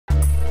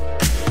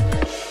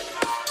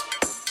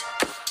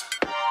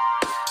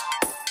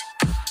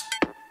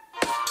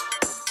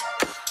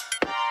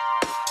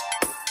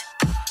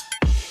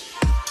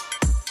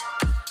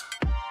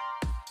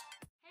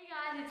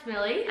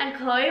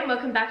Chloe and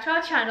welcome back to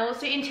our channel.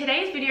 So in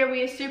today's video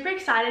we are super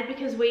excited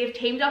because we have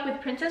teamed up with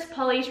Princess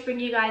Polly to bring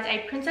you guys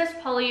a Princess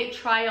Polly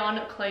try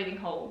on clothing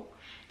haul.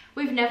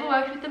 We've never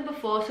worked with them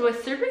before, so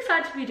we're super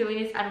excited to be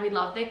doing this and we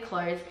love their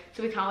clothes,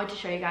 so we can't wait to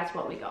show you guys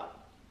what we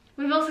got.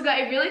 We've also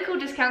got a really cool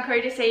discount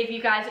code to save you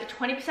guys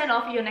 20%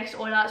 off your next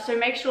order, so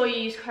make sure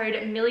you use code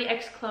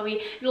MILLIE'S.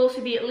 It'll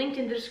also be linked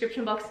in the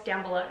description box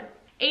down below.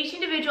 Each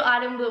individual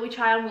item that we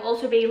try on will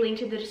also be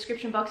linked in the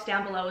description box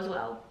down below as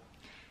well.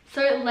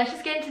 So let's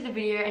just get into the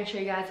video and show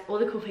you guys all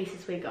the cool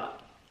pieces we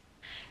got.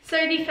 So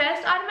the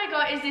first item I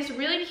got is this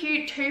really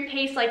cute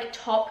two-piece like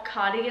top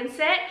cardigan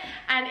set,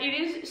 and it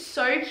is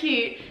so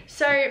cute.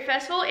 So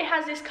first of all, it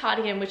has this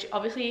cardigan which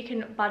obviously you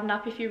can button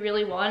up if you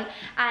really want,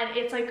 and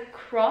it's like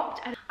cropped,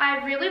 and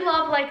I really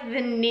love like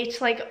the knit,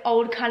 like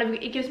old kind of,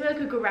 it gives me like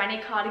a granny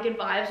cardigan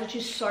vibes, which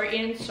is so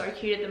in and so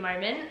cute at the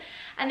moment.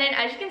 And then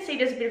as you can see,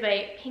 there's a bit of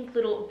a pink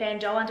little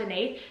bandeau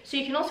underneath, so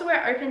you can also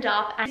wear it opened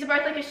up, and these are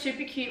both like a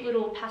super cute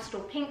little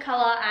pastel pink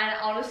color, and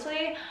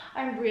honestly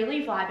I'm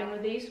really vibing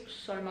with these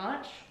so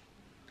much.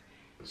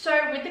 So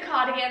with the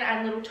cardigan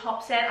and little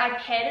top set, I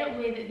paired it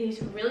with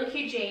these really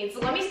cute jeans.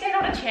 Let me stand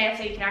on a chair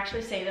so you can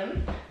actually see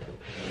them.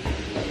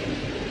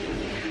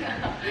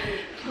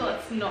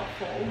 Let's not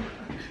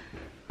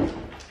fall.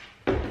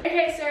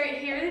 Okay, so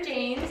here are the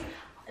jeans.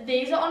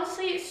 These are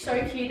honestly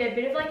so cute. They're a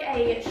bit of like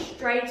a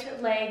straight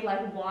leg,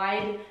 like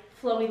wide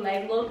flowy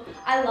leg look.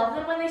 I love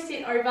them when they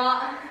sit over.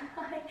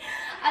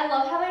 I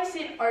love how they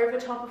sit over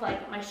top of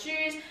like my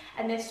shoes,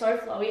 and they're so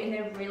flowy and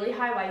they're really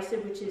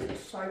high-waisted, which is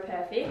so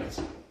perfect.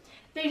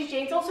 These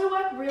jeans also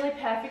work really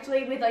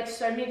perfectly with like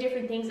so many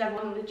different things. I've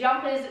worn with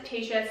jumpers,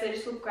 t-shirts, they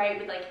just look great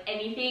with like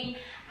anything.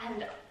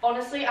 And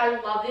honestly,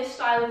 I love this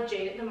style of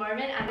jean at the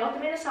moment. I got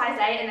them in a size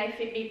 8 and they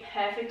fit me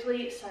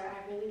perfectly, so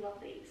I really love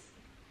these.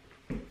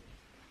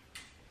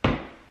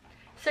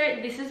 So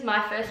this is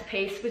my first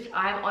piece, which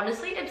I'm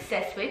honestly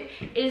obsessed with.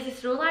 It is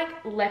this little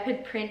like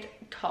leopard print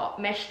top,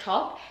 mesh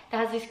top, that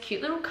has this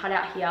cute little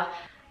cutout here.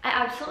 I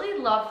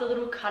absolutely love the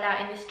little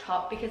cutout in this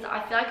top because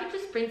I feel like it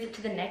just brings it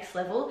to the next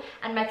level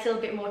and makes it a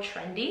bit more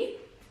trendy.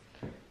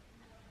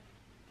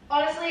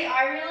 Honestly,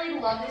 I really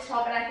love this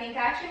top and I think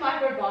I actually might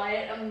go buy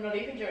it. I'm not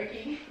even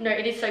joking. No,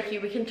 it is so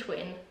cute. We can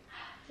twin.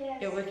 Yes.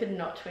 Yeah, we could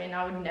not twin.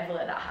 I would never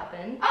let that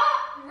happen.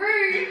 Oh,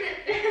 rude!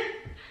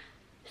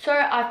 So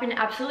I've been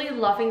absolutely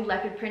loving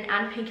leopard print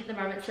and pink at the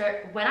moment. So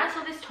when I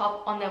saw this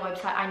top on their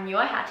website, I knew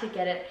I had to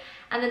get it.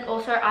 And then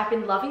also I've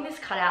been loving this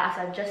cutout, as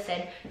I've just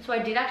said. So I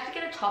did actually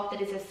get a top that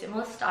is a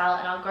similar style,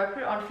 and I'll go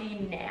put it on for you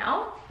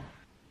now.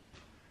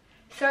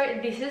 So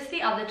this is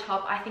the other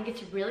top. I think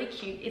it's really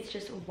cute. It's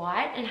just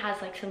white and has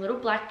like some little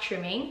black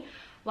trimming.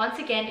 Once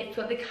again, it's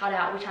got the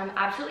cutout, which I'm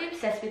absolutely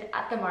obsessed with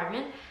at the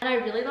moment. And I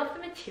really love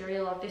the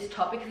material of this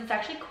top because it's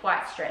actually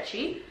quite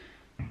stretchy.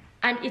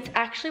 And it's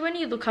actually, when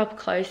you look up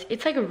close,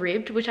 it's like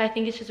ribbed, which I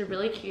think is just a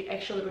really cute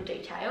extra little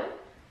detail.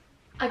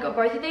 I got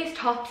both of these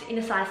tops in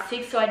a size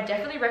 6, so I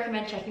definitely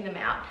recommend checking them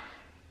out.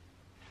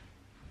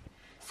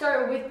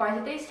 So with both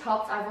of these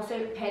tops, I've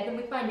also paired them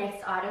with my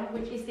next item,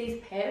 which is these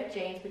pair of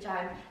jeans, which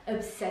I'm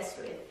obsessed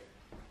with.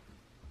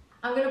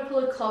 I'm going to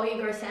pull a Chloe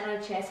and go stand on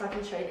a chair so I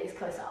can show you these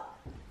close up.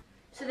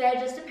 So they're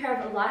just a pair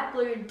of light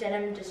blue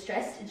denim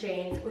distressed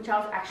jeans, which I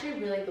was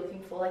actually really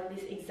looking for, like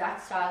this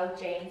exact style of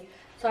jeans.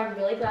 So I'm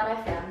really glad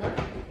I found them.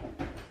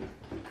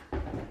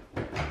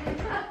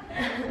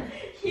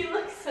 You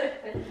look so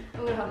good.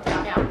 I'm gonna hold it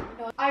out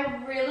now.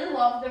 I really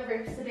love the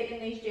rips that are in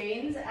these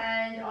jeans,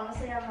 and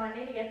honestly I might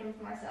need to get them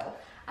for myself.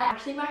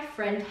 My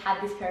friend had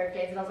this pair of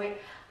jeans and I was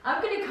like,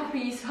 I'm gonna copy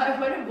you, so I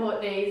went and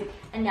bought these,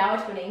 and now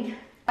we're twinning.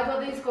 I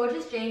got these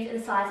gorgeous jeans in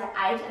a size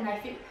 8 and they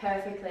fit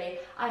perfectly.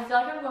 I feel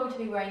like I'm going to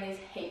be wearing these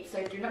heaps,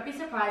 so do not be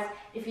surprised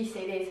if you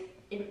see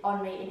these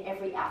on me in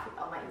every outfit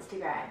on my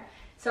Instagram.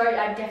 So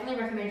I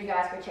definitely recommend you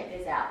guys go check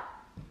this out.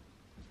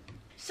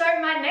 So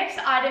my next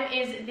item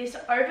is this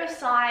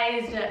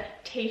oversized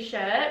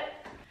t-shirt.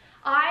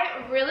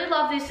 I really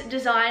love this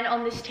design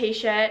on this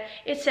t-shirt.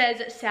 It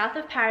says South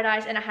of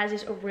Paradise and it has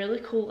this really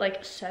cool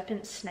like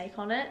serpent snake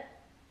on it.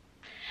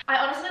 I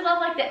honestly love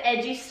like the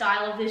edgy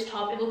style of this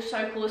top. It looks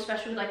so cool,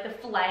 especially with like the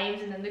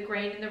flames and then the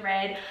green and the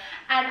red.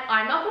 And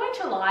I'm not going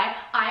to lie,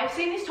 I've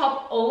seen this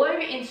top all over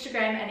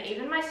Instagram, and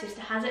even my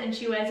sister has it and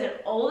she wears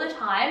it all the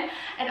time.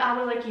 And I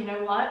was like, you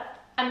know what?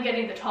 I'm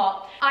getting the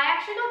top. I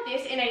actually got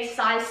this in a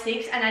size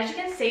 6, and as you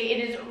can see,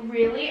 it is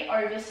really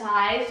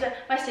oversized.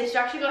 My sister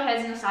actually got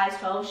hers in a size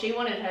 12. She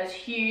wanted hers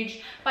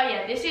huge. But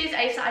yeah, this is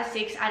a size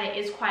 6 and it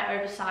is quite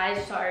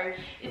oversized, so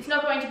it's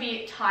not going to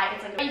be tight.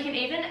 It's like, you can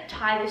even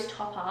tie this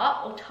top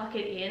up or tuck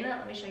it in.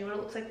 Let me show you what it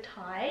looks like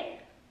tied.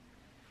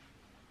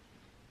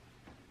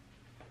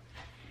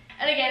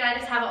 And again, I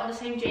just have it on the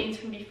same jeans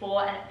from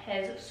before and it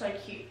pairs so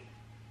cute.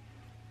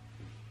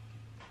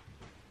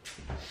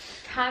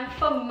 Time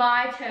for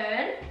my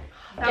turn.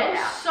 That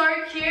was so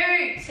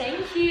cute.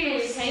 Thank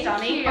you.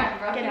 Stunning. Get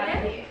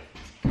out of here.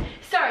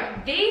 So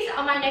these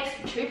are my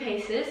next 2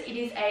 pieces. It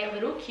is a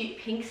little cute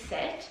pink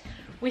set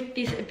with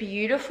this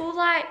beautiful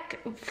like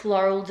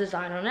floral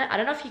design on it. I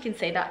don't know if you can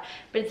see that,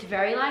 but it's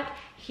very like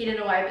hidden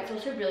away, but it's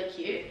also really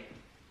cute.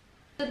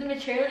 So the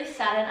material is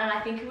satin, and I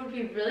think it would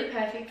be really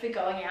perfect for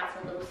going out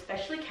for a little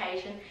special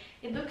occasion.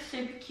 It looks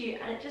super cute,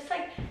 and it just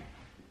like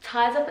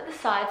ties up at the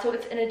side, so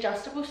it's an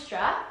adjustable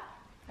strap.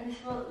 And this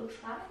is what it looks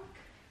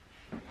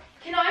like.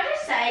 Can I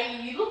just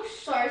say, you look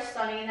so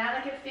stunning in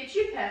that. Like, it fits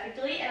you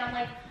perfectly, and I'm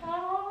like,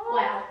 oh,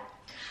 wow.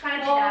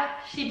 Kind of chat.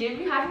 She did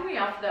be hyping me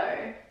up though.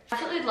 I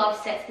absolutely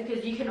love sets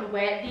because you can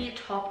wear the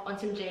top on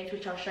some jeans,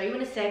 which I'll show you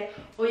in a sec,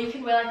 or you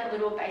can wear like a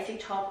little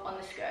basic top on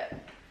the skirt.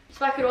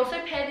 So I could also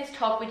pair this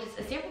top with just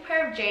a simple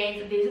pair of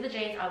jeans. These are the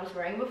jeans I was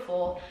wearing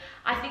before.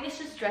 I think this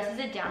just dresses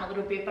it down a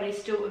little bit, but it's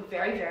still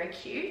very, very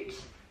cute.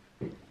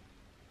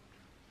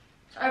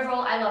 So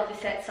overall, I love this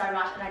set so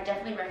much, and I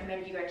definitely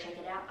recommend you go check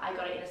it out. I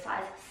got it in a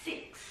size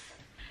 6.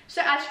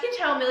 So as you can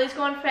tell, Millie's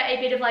gone for a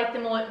bit of like the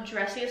more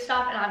dressier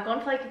stuff, and I've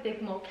gone for like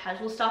the more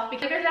casual stuff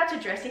because it goes out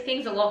to dressy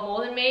things a lot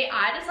more than me.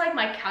 I just like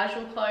my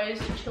casual clothes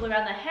to chill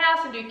around the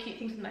house and do cute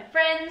things with my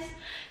friends.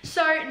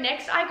 So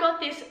next I got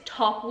this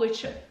top,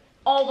 which,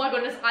 oh my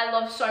goodness, I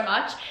love so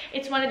much.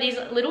 It's one of these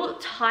little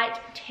tight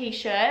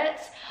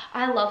t-shirts.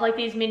 I love like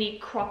these mini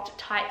cropped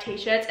tight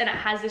t-shirts, and it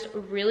has this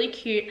really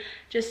cute,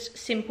 just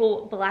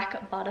simple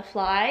black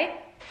butterfly.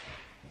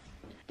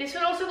 This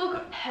would also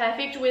look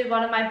perfect with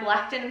one of my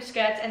black denim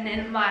skirts and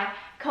then my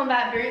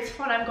combat boots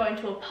when I'm going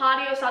to a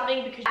party or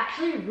something, because I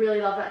actually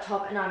really love that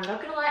top, and I'm not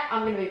gonna lie,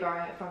 I'm gonna be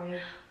borrowing it from you.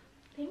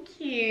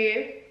 Thank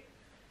you.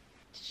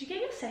 Did you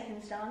get your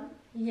seconds done?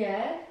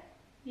 Yeah.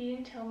 You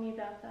didn't tell me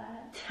about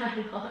that. Did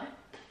I not?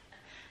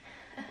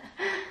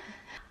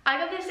 I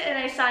got this in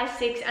a size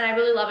 6, and I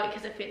really love it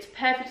because it fits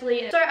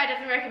perfectly. So I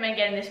definitely recommend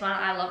getting this one.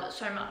 I love it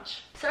so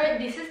much. So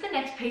this is the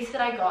next piece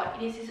that I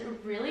got. It is this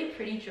really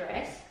pretty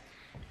dress.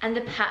 And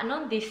the pattern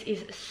on this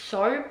is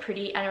so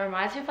pretty, and it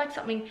reminds me of like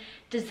something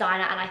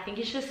designer, and I think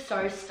it's just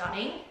so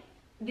stunning.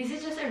 This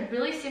is just a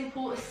really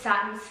simple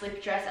satin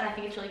slip dress, and I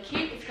think it's really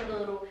cute. It's got a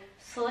little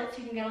slit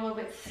so you can get a little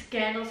bit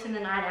scandalous in the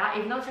night out,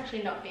 even though it's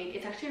actually not big.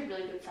 It's actually a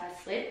really good size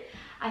slit.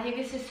 I think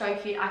this is so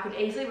cute. I could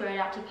easily wear it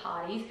out to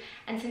parties,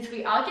 and since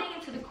we are getting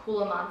into the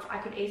cooler months, I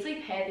could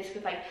easily pair this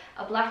with like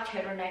a black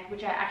turtleneck,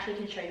 which I actually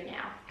can show you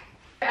now.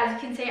 As you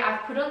can see,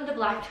 I've put on the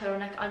black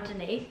turtleneck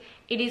underneath.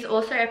 It is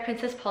also a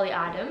Princess Polly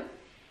item.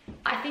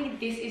 I think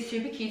this is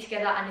super cute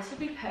together, and this would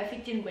be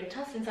perfect in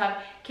winter since I'm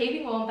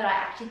keeping warm, but I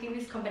actually think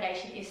this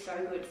combination is so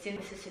good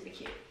since this is super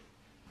cute.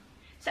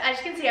 So as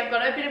you can see, I've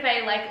got a bit of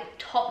a like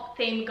top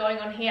theme going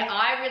on here.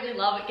 I really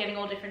love it, getting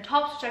all different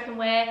tops which I can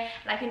wear,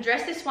 and I can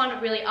dress this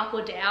one really up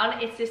or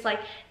down. It's this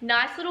like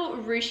nice little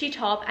ruchy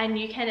top, and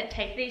you can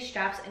take these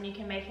straps and you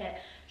can make it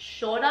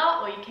shorter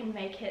or you can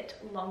make it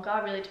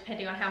longer, really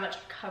depending on how much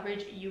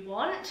coverage you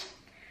want.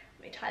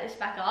 Let me tie this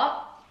back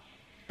up.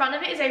 Front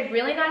of it is a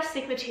really nice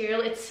thick material.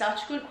 It's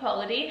such good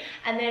quality,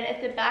 and then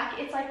at the back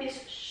it's like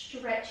this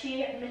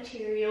stretchy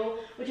material,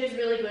 which is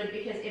really good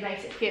because it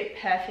makes it fit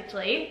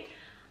perfectly.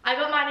 I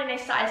got mine in a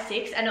size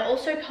 6, and it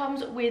also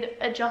comes with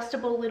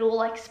adjustable little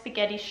like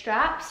spaghetti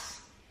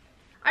straps.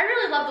 I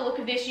really love the look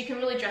of this. You can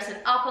really dress it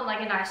up on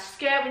like a nice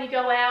skirt when you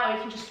go out, or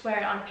you can just wear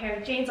it on a pair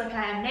of jeans like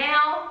I am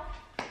now.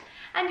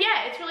 And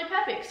yeah, it's really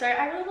perfect, so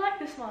I really like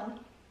this one.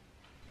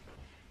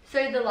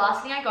 So the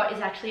last thing I got is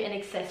actually an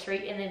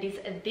accessory, and it is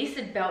this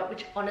belt,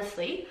 which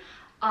honestly,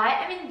 I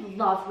am in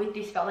love with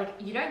this belt. Like,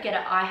 you don't get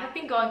it. I have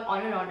been going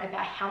on and on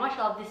about how much I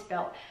love this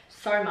belt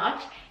so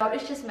much. The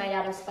belt is just made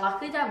out of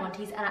sparkly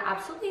diamantes, and I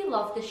absolutely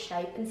love the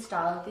shape and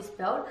style of this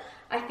belt.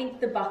 I think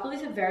the buckle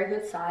is a very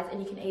good size,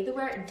 and you can either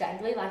wear it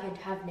dangly like I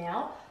have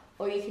now,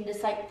 or you can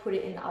just like put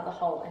it in the other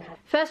hole and have it.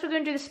 First, we're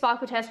going to do the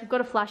sparkle test. We've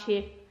got a flash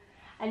here,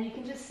 and you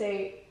can just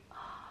see,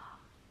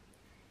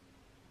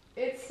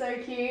 it's so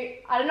cute.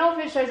 I don't know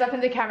if it shows up in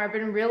the camera, but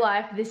in real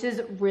life, this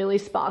is really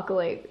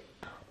sparkly.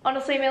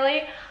 Honestly,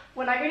 Millie,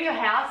 when I go to your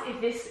house,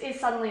 if this is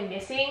suddenly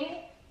missing,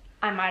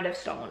 I might have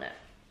stolen it.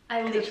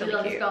 I literally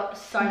love this belt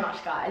so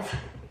much, guys.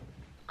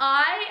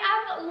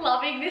 I am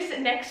loving this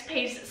next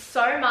piece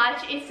so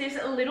much. It's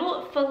this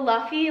little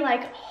fluffy,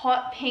 like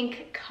hot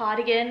pink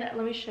cardigan.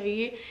 Let me show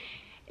you.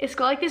 It's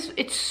got like this,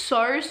 it's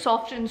so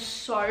soft and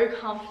so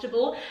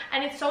comfortable,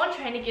 and it's so on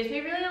trend. It gives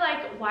me really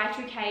like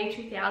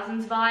Y2K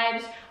 2000s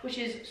vibes, which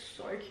is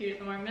so cute at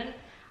the moment.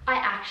 I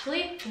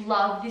actually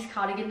love this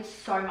cardigan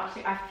so much.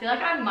 Like, I feel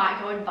like I might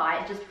go and buy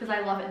it just because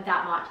I love it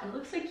that much, and it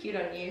looks so cute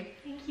on you.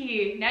 Thank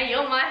you. Now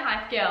you're my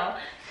hype girl.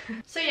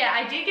 So yeah,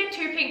 I did get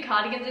 2 pink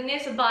cardigans in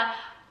this, but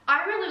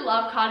I really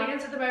love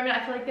cardigans at the moment.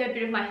 I feel like they're a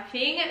bit of my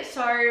thing,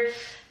 so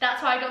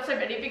that's why I got so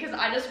many, because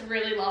I just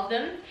really love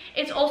them.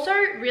 It's also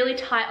really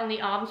tight on the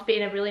arms, but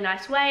in a really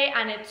nice way,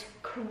 and it's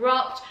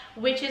cropped,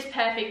 which is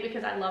perfect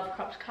because I love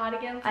cropped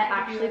cardigans. I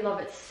actually love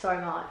it so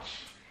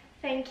much.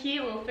 Thank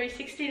you, little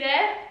 360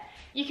 there.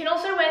 You can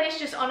also wear this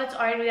just on its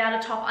own without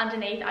a top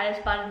underneath. I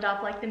just buttoned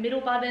up like the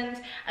middle buttons,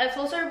 and it's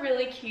also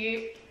really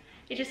cute.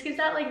 It just gives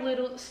that like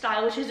little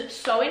style, which is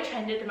so in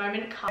trend at the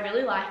moment. I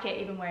really like it,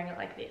 even wearing it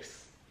like this.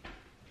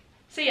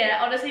 So yeah,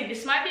 honestly,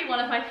 this might be one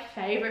of my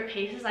favorite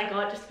pieces I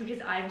got, just because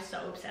I'm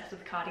so obsessed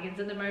with cardigans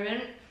at the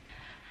moment.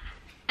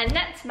 And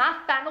that's my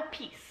final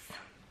piece.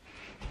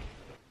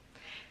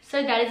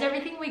 So that is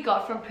everything we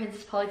got from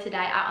Princess Polly today.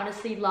 I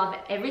honestly love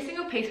every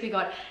single piece we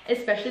got,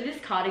 especially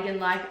this cardigan.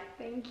 Like,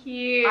 thank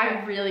you.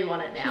 I really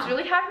want it now. She's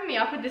really hyping me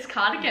up with this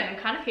cardigan. I'm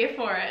kind of here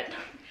for it.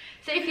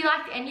 So if you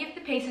liked any of the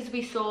pieces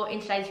we saw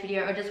in today's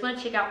video or just want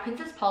to check out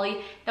Princess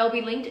Polly, they'll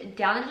be linked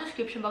down in the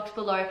description box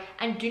below.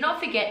 And do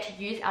not forget to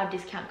use our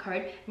discount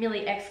code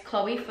MILLIE'S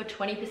for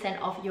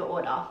 20% off your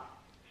order.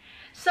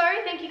 So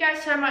thank you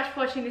guys so much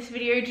for watching this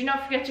video. Do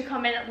not forget to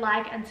comment,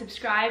 like and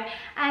subscribe,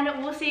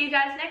 and we'll see you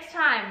guys next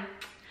time.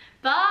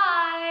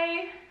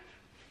 Bye!